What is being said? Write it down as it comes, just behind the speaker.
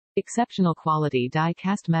Exceptional quality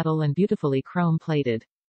die-cast metal and beautifully chrome-plated.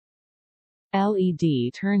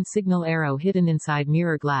 LED turn signal arrow hidden inside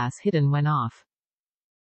mirror glass hidden when off.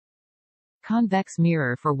 Convex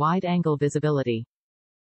mirror for wide-angle visibility.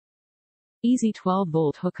 Easy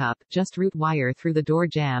 12-volt hookup, just route wire through the door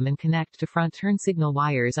jamb and connect to front turn signal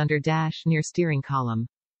wires under dash near steering column.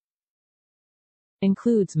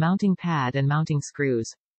 Includes mounting pad and mounting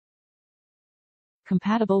screws.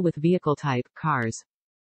 Compatible with vehicle type, cars.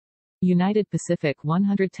 United Pacific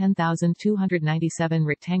 110297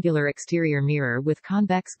 rectangular exterior mirror with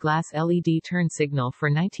convex glass LED turn signal for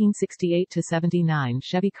 1968-79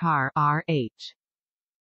 Chevy Car, RH.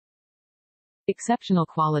 Exceptional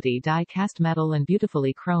quality die-cast metal and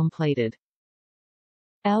beautifully chrome-plated.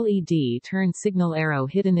 LED turn signal arrow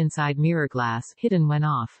hidden inside mirror glass, hidden when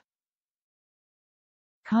off.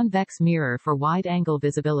 Convex mirror for wide-angle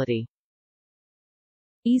visibility.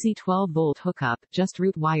 Easy 12-volt hookup, just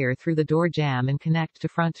route wire through the door jamb and connect to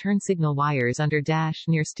front turn signal wires under dash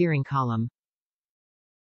near steering column.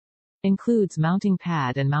 Includes mounting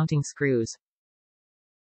pad and mounting screws.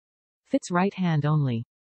 Fits right hand only.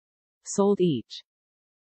 Sold each.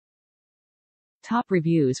 Top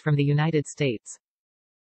reviews from the United States.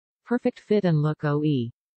 Perfect fit and look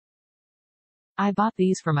OE. I bought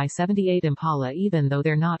these for my '78 Impala even though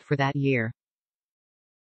they're not for that year.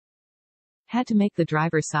 Had to make the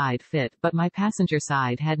driver's side fit, but my passenger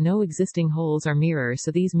side had no existing holes or mirror,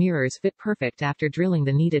 so these mirrors fit perfect after drilling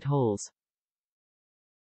the needed holes.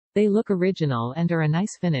 They look original and are a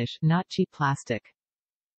nice finish, not cheap plastic.